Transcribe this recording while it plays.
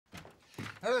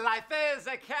Life is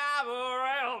a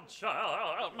cabaret, old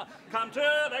chum. Come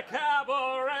to the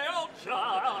cabaret, old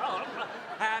chum.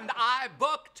 And I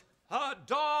booked a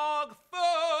dog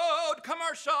food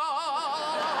commercial.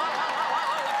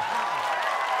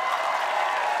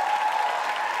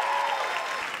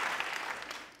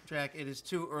 Jack, it is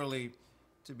too early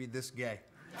to be this gay.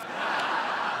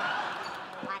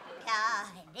 What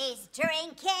good is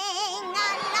drinking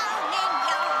alone in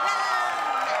your room?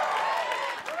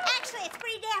 Actually, it's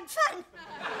pretty damn fun.